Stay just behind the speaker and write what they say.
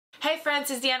Hey friends,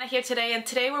 it's Deanna here today, and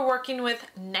today we're working with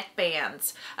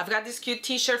neckbands. I've got this cute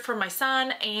t-shirt for my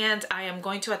son, and I am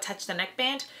going to attach the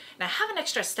neckband. And I have an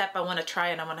extra step I want to try,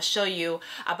 and I want to show you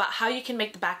about how you can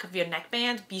make the back of your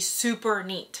neckband be super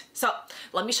neat. So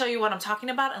let me show you what I'm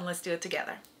talking about, and let's do it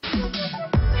together.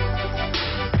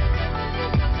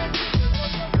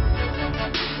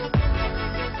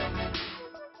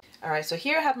 Alright, so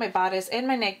here I have my bodice and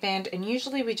my neckband, and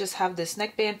usually we just have this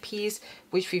neckband piece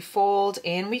which we fold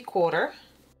and we quarter.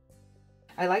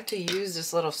 I like to use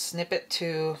this little snippet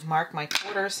to mark my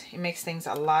quarters. It makes things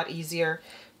a lot easier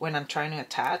when I'm trying to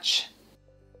attach.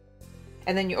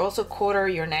 And then you also quarter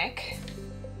your neck.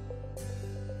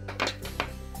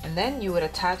 And then you would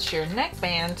attach your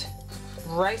neckband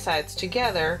right sides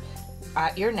together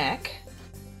at your neck.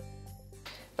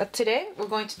 But today we're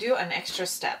going to do an extra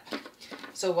step.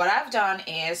 So what I've done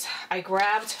is I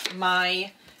grabbed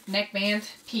my neckband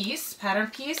piece, pattern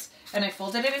piece, and I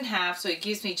folded it in half so it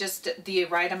gives me just the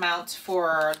right amount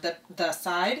for the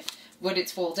side when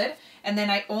it's folded. And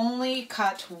then I only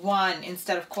cut one,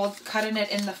 instead of cutting it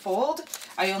in the fold,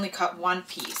 I only cut one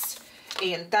piece.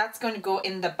 And that's going to go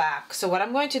in the back. So what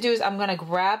I'm going to do is I'm going to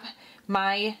grab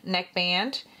my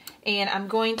neckband, and I'm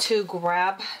going to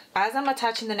grab, as I'm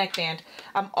attaching the neckband,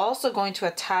 I'm also going to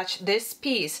attach this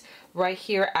piece right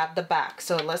here at the back.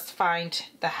 So let's find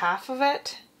the half of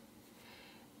it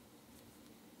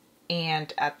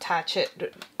and attach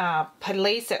it,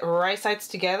 place it right sides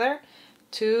together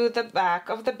to the back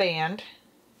of the band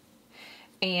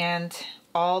and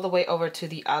all the way over to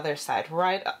the other side,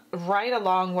 right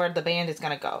along where the band is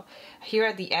gonna go. Here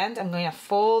at the end, I'm going to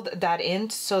fold that in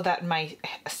so that my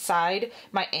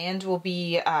end will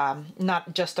be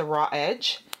not just a raw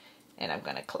edge, and I'm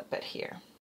gonna clip it here.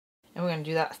 And we're gonna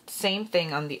do that same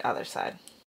thing on the other side.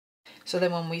 So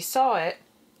then when we sew it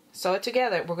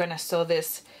together, we're gonna sew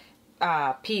this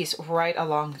piece right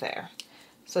along there.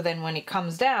 So then when it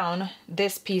comes down,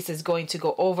 this piece is going to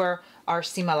go over our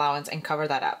seam allowance and cover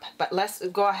that up. But let's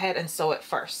go ahead and sew it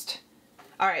first.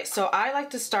 All right, so I like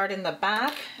to start in the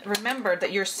back. Remember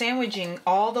that you're sandwiching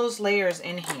all those layers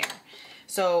in here.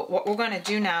 So what we're gonna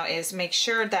do now is make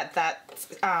sure that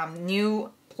that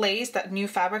new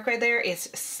fabric right there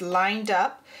is lined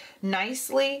up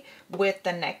nicely with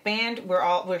the neckband.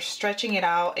 We're stretching it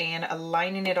out and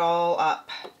aligning it all up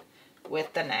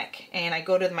with the neck. And I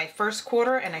go to my first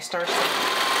quarter and I start sewing.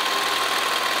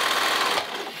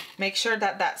 Make sure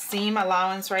that that seam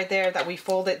allowance right there that we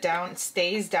fold it down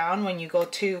stays down when you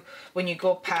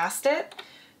go past it.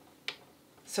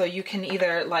 So you can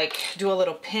either like do a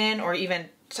little pin or even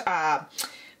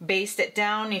baste it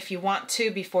down if you want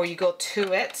to before you go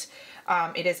to it.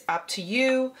 It is up to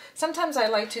you. Sometimes I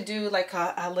like to do like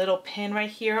a little pin right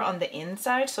here on the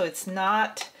inside so it's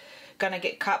not gonna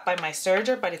get cut by my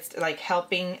serger, but it's like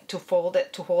helping to hold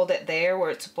it there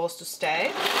where it's supposed to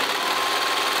stay.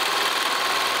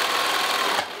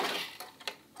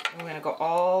 We're gonna go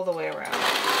all the way around.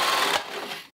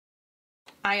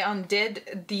 I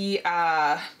undid the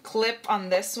clip on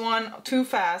this one too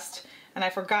fast, and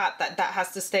I forgot that that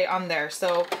has to stay on there.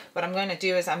 So what I'm going to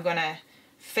do is I'm going to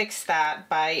fix that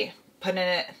by putting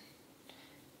it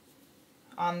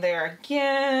on there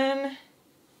again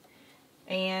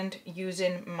and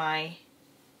using my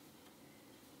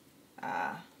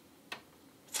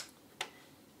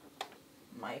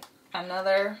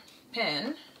another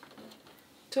pin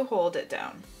to hold it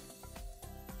down.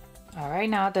 All right,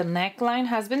 now the neckline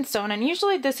has been sewn, and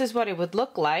usually this is what it would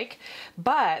look like,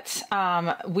 but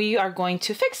we are going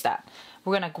to fix that.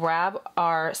 We're gonna grab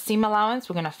our seam allowance,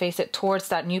 we're gonna face it towards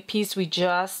that new piece we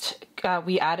just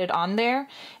we added on there,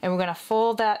 and we're gonna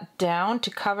fold that down to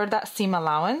cover that seam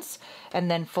allowance, and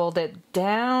then fold it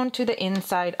down to the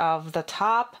inside of the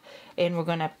top, and we're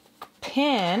gonna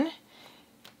pin,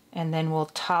 and then we'll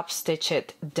top stitch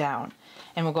it down.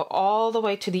 And we'll go all the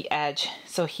way to the edge.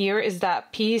 So here is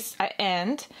that piece at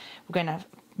end. We're gonna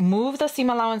move the seam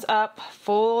allowance up,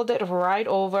 fold it right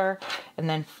over, and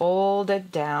then fold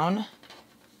it down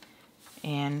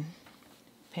and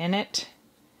pin it.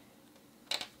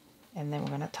 And then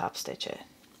we're gonna top stitch it.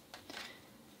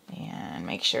 And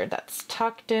make sure that's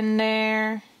tucked in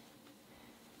there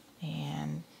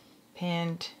and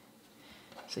pinned.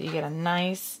 So you get a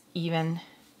nice, even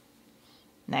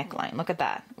neckline. Look at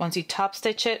that. Once you top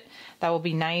stitch it, that will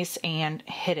be nice and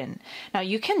hidden. Now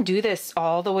you can do this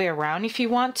all the way around if you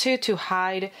want to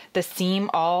hide the seam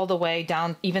all the way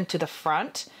down even to the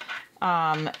front.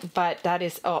 But that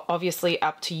is obviously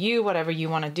up to you, whatever you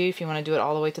want to do, if you want to do it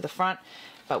all the way to the front.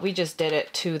 But we just did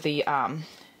it to the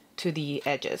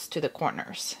edges, to the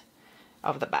corners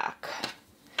of the back.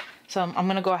 So I'm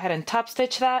gonna go ahead and top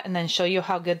stitch that and then show you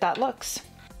how good that looks.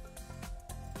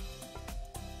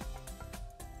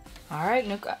 All right,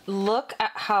 look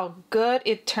at how good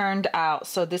it turned out.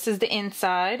 So this is the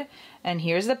inside and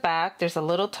here's the back. There's a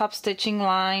little top stitching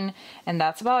line and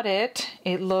that's about it.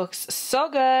 It looks so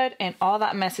good and all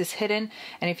that mess is hidden.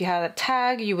 And if you had a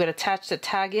tag, you would attach the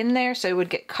tag in there so it would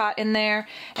get caught in there,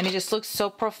 and it just looks so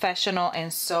professional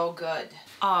and so good.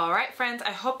 All right, friends,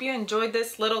 I hope you enjoyed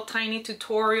this little tiny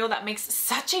tutorial that makes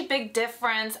such a big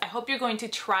difference. I hope you're going to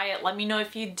try it. Let me know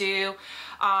if you do.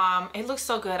 It looks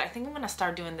so good. I think I'm gonna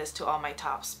start doing this to all my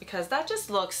tops because that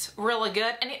just looks really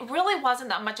good, and it really wasn't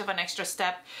that much of an extra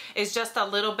step. It's just a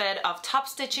little bit of top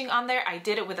stitching on there. I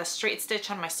did it with a straight stitch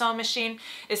on my sewing machine.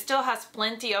 It still has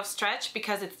plenty of stretch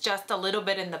because it's just a little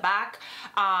bit in the back,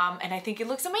 and I think it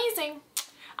looks amazing.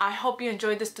 I hope you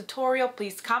enjoyed this tutorial.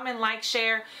 Please comment, like,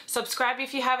 share, subscribe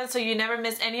if you haven't so you never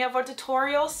miss any of our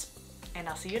tutorials, and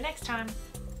I'll see you next time.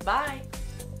 Bye.